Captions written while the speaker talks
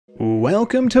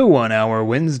Welcome to 1 Hour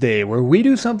Wednesday, where we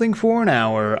do something for an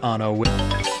hour on a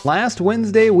Last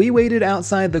Wednesday, we waited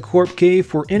outside the Corp Cave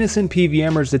for innocent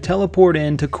PVMers to teleport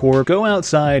in to Corp, go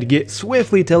outside, get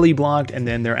swiftly tele-blocked, and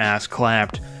then their ass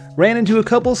clapped. Ran into a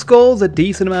couple skulls, a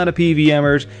decent amount of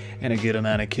PVMers, and a good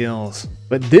amount of kills.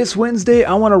 But this Wednesday,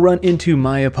 I want to run into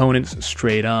my opponents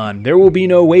straight on. There will be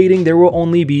no waiting, there will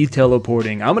only be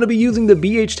teleporting. I'm going to be using the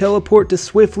BH teleport to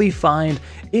swiftly find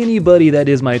anybody that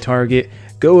is my target,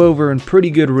 go over in pretty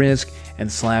good risk,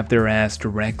 and slap their ass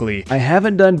directly. I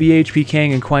haven't done BH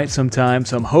pking in quite some time,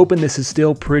 so I'm hoping this is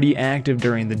still pretty active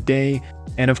during the day.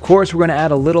 And of course, we're going to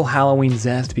add a little Halloween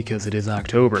zest because it is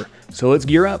October. So let's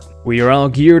gear up. We are all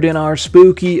geared in our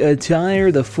spooky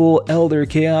attire, the full Elder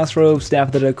Chaos Robe,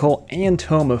 Staff of the Occult, and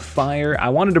Tome of Fire. I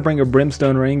wanted to bring a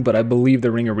Brimstone Ring, but I believe the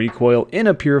Ring of Recoil in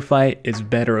a Pure Fight is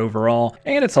better overall,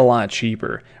 and it's a lot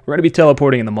cheaper. We're going to be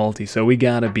teleporting in the multi, so we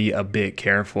gotta be a bit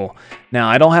careful. Now,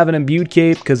 I don't have an imbued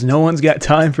cape because no one's got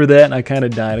time for that, and I kind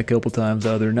of died a couple times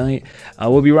the other night.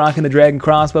 We'll be rocking the Dragon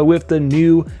Crossbow with the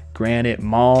new Granite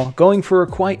Maul, going for a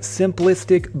quite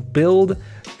simplistic build.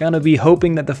 Gonna be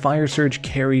hoping that the Fire Surge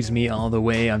carries me all the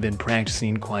way. I've been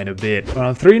practicing quite a bit. We're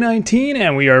on 3:19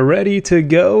 and we are ready to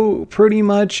go pretty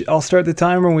much. I'll start the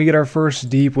timer when we get our first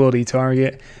deep wildy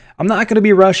target. I'm not going to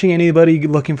be rushing anybody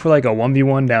looking for like a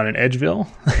 1v1 down in Edgeville.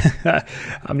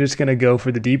 I'm just going to go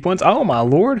for the deep ones. Oh my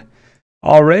lord.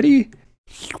 Already?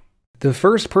 The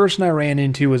first person I ran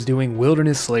into was doing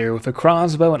Wilderness Slayer with a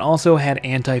crossbow and also had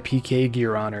anti-PK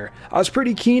gear on her. I was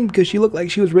pretty keen because she looked like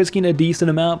she was risking a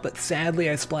decent amount, but sadly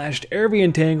I splashed every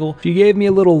entangle. She gave me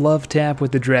a little love tap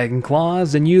with the Dragon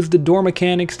Claws and used the door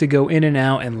mechanics to go in and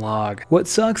out and log. What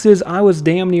sucks is I was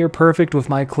damn near perfect with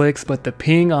my clicks, but the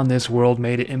ping on this world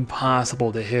made it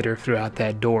impossible to hit her throughout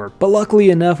that door. But luckily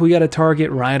enough, we got a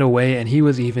target right away and he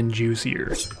was even juicier.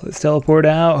 Let's teleport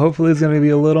out. Hopefully it's going to be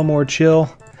a little more chill.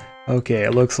 Okay,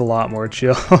 it looks a lot more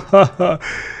chill.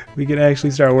 We can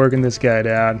actually start working this guy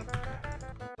down.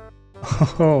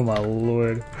 Oh my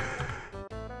lord.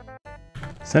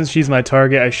 Since she's my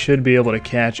target, I should be able to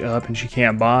catch up and she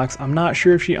can't box. I'm not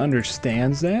sure if she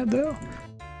understands that though.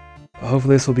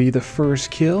 Hopefully this will be the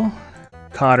first kill.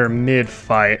 Caught her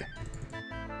mid-fight.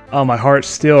 Oh, my heart's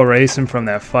still racing from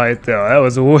that fight though. That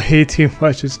was way too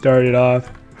much to start it off.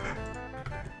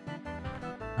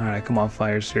 Alright, come on,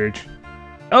 Fire Surge.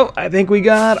 Oh, I think we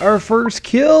got our first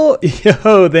kill.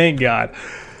 Yo, thank God.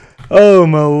 Oh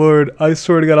my lord, I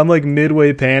swear to God, I'm like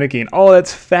midway panicking. Oh,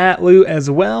 that's fat loot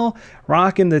as well.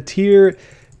 Rocking the tier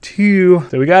 2.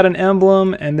 So we got an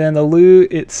emblem and then the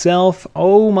loot itself.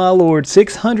 Oh my lord,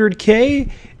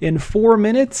 600k in 4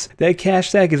 minutes. That cash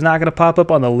stack is not going to pop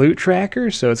up on the loot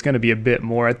tracker, so it's going to be a bit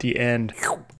more at the end.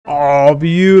 Oh,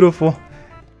 beautiful.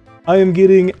 I am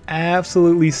getting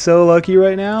absolutely so lucky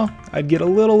right now. I'd get a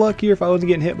little luckier if I wasn't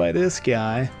getting hit by this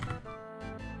guy.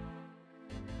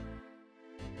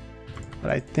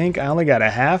 But I think I only got a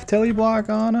half teleblock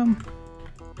on him.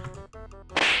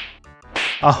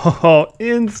 Oh,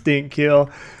 instant kill.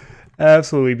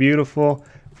 Absolutely beautiful.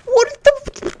 What the...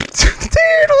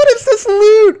 Dude, what is this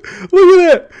loot? Look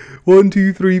at that. 1,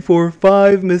 2, 3, 4,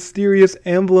 5 mysterious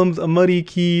emblems, a muddy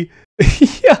key.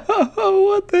 Yo,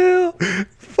 what the hell?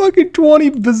 Fucking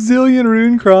 20 bazillion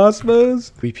rune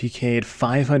crossbows. We PK'd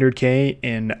 500k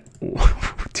in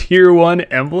tier 1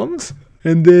 emblems.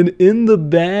 And then in the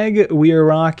bag, we are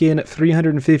rocking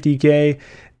 350k.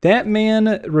 That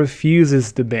man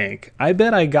refuses to bank. I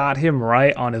bet I got him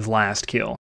right on his last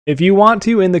kill. If you want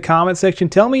to, in the comment section,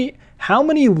 tell me how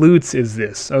many loots is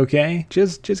this, okay?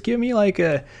 Just give me like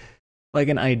an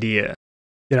idea.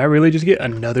 Did I really just get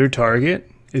another target?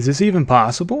 Is this even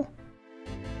possible?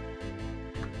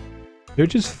 They're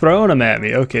just throwing them at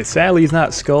me. Okay, sadly he's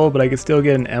not skull, but I could still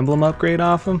get an emblem upgrade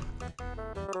off him.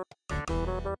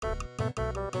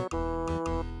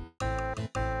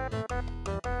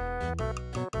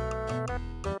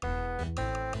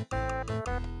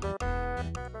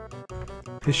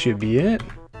 This should be it.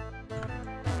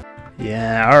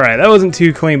 Yeah, alright, that wasn't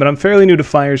too clean, but I'm fairly new to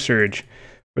Fire Surge,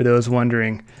 for those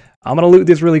wondering. I'm going to loot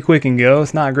this really quick and go.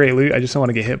 It's not great loot. I just don't want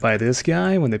to get hit by this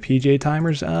guy when the PJ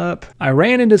timer's up. I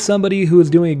ran into somebody who was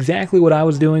doing exactly what I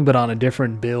was doing, but on a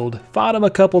different build. Fought him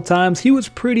a couple times. He was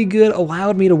pretty good,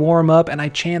 allowed me to warm up, and I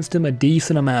chanced him a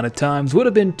decent amount of times. Would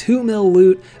have been 2 mil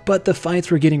loot, but the fights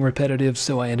were getting repetitive,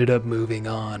 so I ended up moving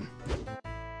on.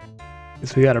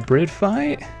 Guess we got a Brit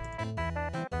fight.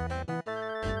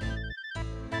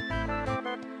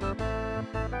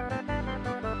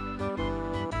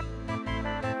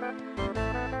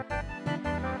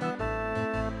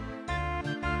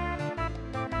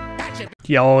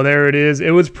 Yo, there it is.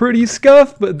 It was pretty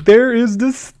scuffed, but there is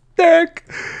the stack.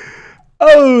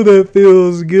 Oh, that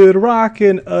feels good.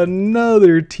 Rocking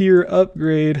another tier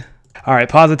upgrade. All right,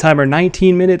 pause the timer.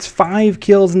 19 minutes, 5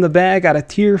 kills in the bag. Got a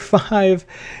tier 5.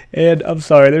 And I'm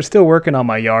sorry, they're still working on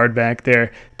my yard back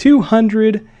there.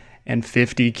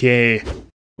 250K.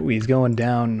 Ooh, he's going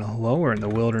down lower in the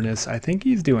wilderness. I think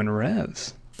he's doing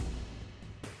revs.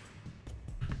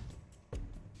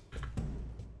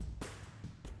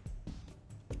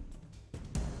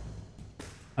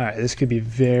 All right, this could be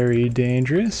very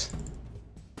dangerous.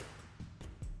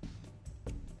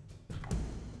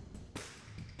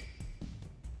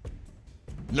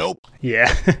 Nope.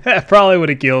 Yeah, that probably would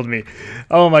have killed me.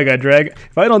 Oh my god, drag.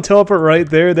 If I don't teleport right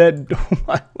there, that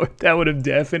that would have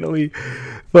definitely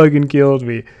fucking killed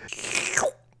me.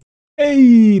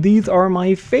 Hey, these are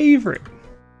my favorite.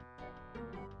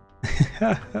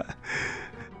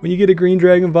 When you get a green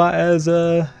dragon bot as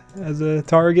a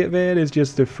target, man, it's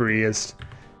just the freest.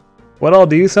 What I'll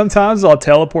do sometimes, I'll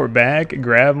teleport back,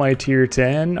 grab my tier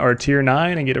 10 or tier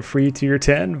 9 and get a free tier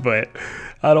 10, but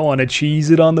I don't want to cheese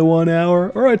it on the 1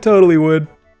 hour, or I totally would.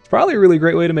 It's probably a really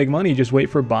great way to make money, just wait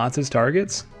for bots as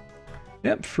targets.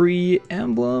 Yep, free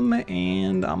emblem,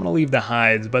 and I'm going to leave the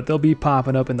hides, but they'll be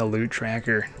popping up in the loot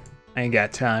tracker. I ain't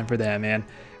got time for that, man.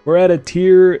 We're at a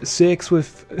tier 6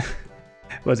 with,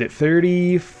 was it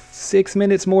 36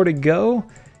 minutes more to go?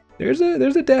 There's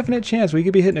a definite chance we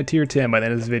could be hitting a tier 10 by the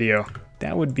end of this video.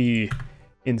 That would be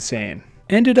insane.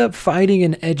 Ended up fighting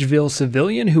an Edgeville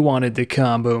civilian who wanted to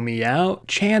combo me out,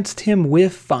 chanced him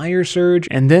with Fire Surge,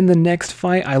 and then the next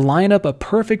fight I line up a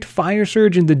perfect Fire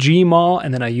Surge into G-Maul,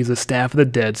 and then I use a Staff of the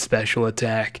Dead special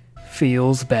attack.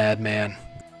 Feels bad, man.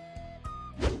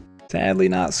 Sadly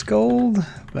not Scold,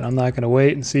 but I'm not going to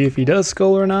wait and see if he does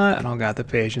Skull or not. I don't got the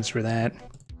patience for that.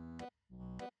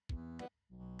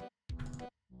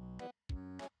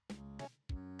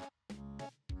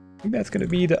 I think that's going to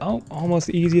be the almost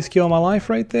the easiest kill of my life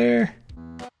right there.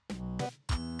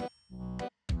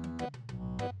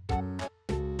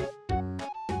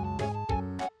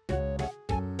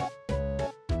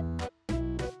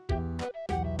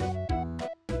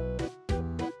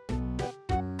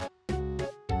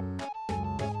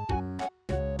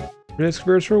 Risk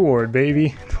versus reward,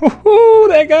 baby. Woohoo!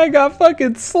 That guy got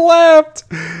fucking slapped!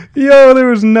 Yo, there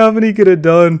was nothing he could have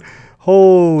done.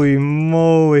 Holy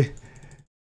moly.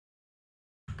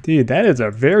 Dude, that is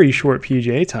a very short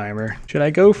PJ timer. Should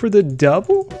I go for the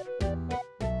double?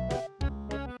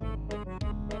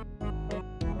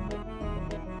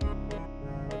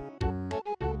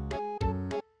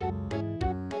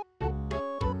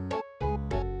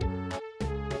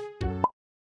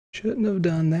 Shouldn't have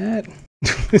done that.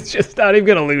 It's just not even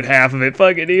gonna loot half of it.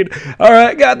 Fuck it, dude.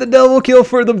 Alright, got the double kill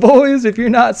for the boys. If you're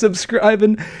not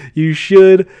subscribing, you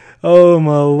should. Oh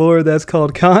my lord, that's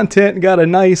called content. Got a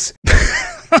nice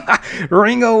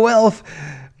Ring of Wealth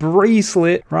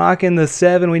bracelet. Rocking the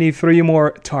 7. We need 3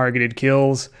 more targeted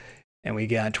kills. And we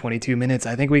got 22 minutes.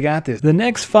 I think we got this. The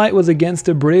next fight was against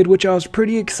a Brid, which I was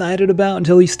pretty excited about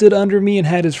until he stood under me and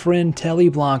had his friend Telly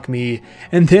block me.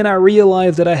 And then I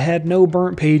realized that I had no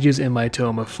burnt pages in my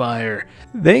Tome of Fire.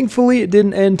 Thankfully, it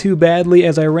didn't end too badly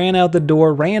as I ran out the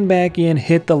door, ran back in,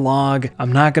 hit the log.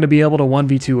 I'm not going to be able to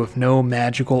 1v2 with no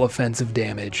magical offensive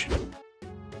damage.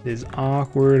 It is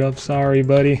awkward. I'm sorry,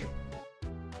 buddy.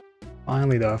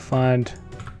 Finally, though, I find...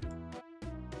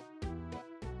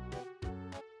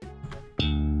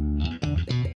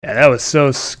 Yeah, that was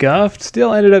so scuffed.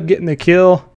 Still ended up getting the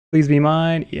kill. Please be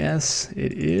mine. Yes,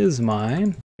 it is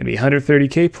mine. Gonna be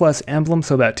 130k plus emblem,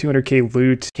 so about 200k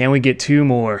loot. Can we get 2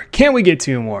 more? Can we get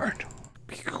 2 more?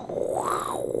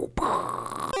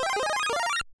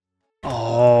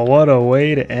 Oh, what a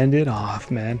way to end it off,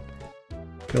 man.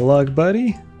 Good luck,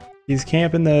 buddy. He's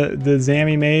camping the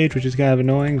Zammy Mage, which is kind of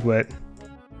annoying, but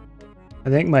I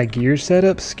think my gear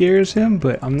setup scares him,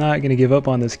 but I'm not gonna give up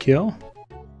on this kill.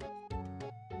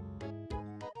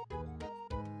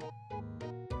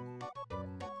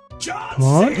 Come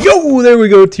on. Yo, there we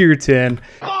go, tier 10.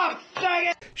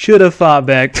 Should have fought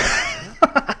back.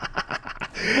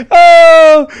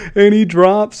 Oh, and he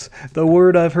drops the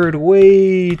word I've heard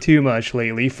way too much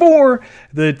lately for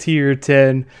the tier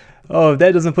 10. Oh, if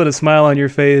that doesn't put a smile on your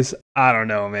face, I don't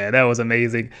know, man. That was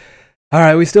amazing. All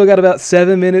right, we still got about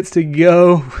 7 minutes to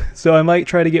go, so I might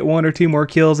try to get 1 or 2 more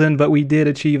kills in, but we did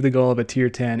achieve the goal of a tier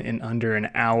 10 in under an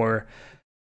hour.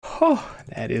 Oh,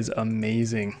 that is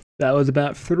amazing. That was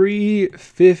about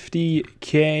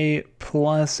 350k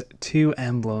plus 2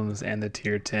 emblems and the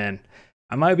tier 10.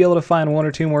 I might be able to find 1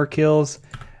 or 2 more kills,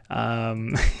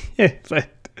 but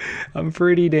I'm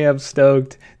pretty damn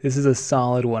stoked. This is a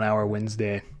solid 1 hour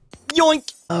Wednesday.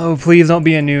 Yoink! Oh, please don't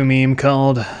be a new meme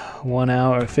called 1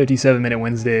 hour, 57-minute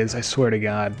Wednesdays, I swear to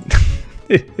God.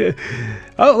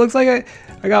 Oh, it looks like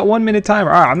I got 1 minute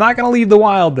timer. All right, I'm not gonna leave the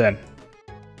wild then.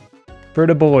 For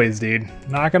the boys, dude.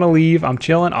 Not gonna leave, I'm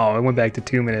chilling. Oh, it went back to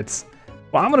 2 minutes.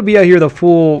 Well, I'm gonna be out here the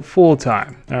full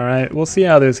time. All right, we'll see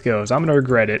how this goes. I'm gonna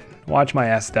regret it. Watch my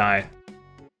ass die.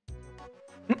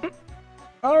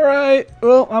 All right,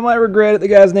 well, I might regret it. The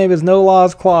guy's name is No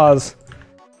Laws Claus.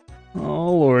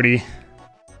 Oh, lordy.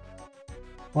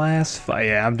 Last fight,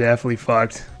 yeah, I'm definitely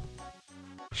fucked.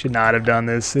 Should not have done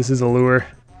this. This is a lure.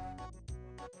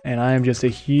 And I am just a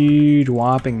huge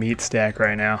whopping meat stack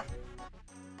right now.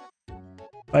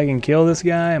 If I can kill this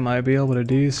guy, I might be able to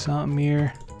do something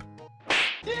here.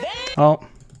 Oh,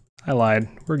 I lied.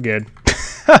 We're good.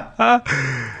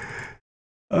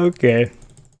 Okay.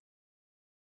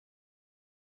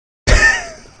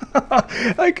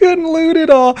 I couldn't loot it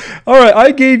all. Alright,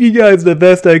 I gave you guys the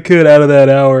best I could out of that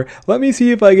hour. Let me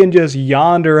see if I can just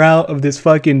yonder out of this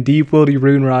fucking deep Wildy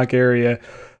rune rock area.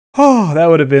 Oh, that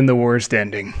would have been the worst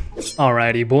ending.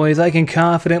 Alrighty, boys, I can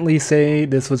confidently say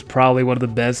this was probably one of the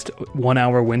best 1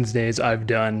 hour Wednesdays I've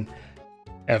done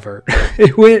ever.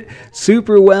 It went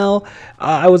super well.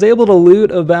 I was able to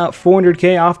loot about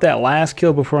 400k off that last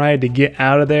kill before I had to get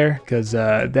out of there, because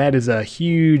that is a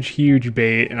huge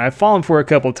bait, and I've fallen for a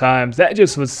couple times. That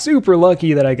just was super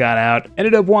lucky that I got out.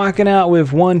 Ended up walking out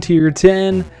with 1 tier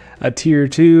 10, a tier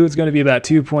 2. It's going to be about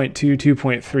 2.2,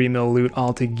 2.3 mil loot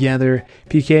altogether.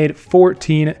 PK'd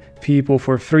 14 people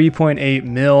for 3.8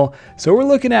 mil. So we're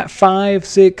looking at 5,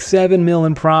 6, 7 mil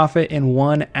in profit in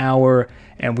 1 hour,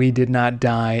 and we did not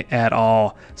die at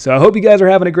all. So I hope you guys are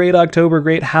having a great October,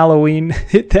 great Halloween.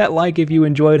 Hit that like if you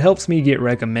enjoyed, helps me get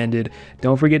recommended.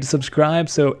 Don't forget to subscribe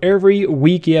so every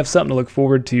week you have something to look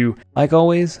forward to. Like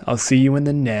always, I'll see you in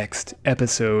the next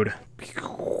episode.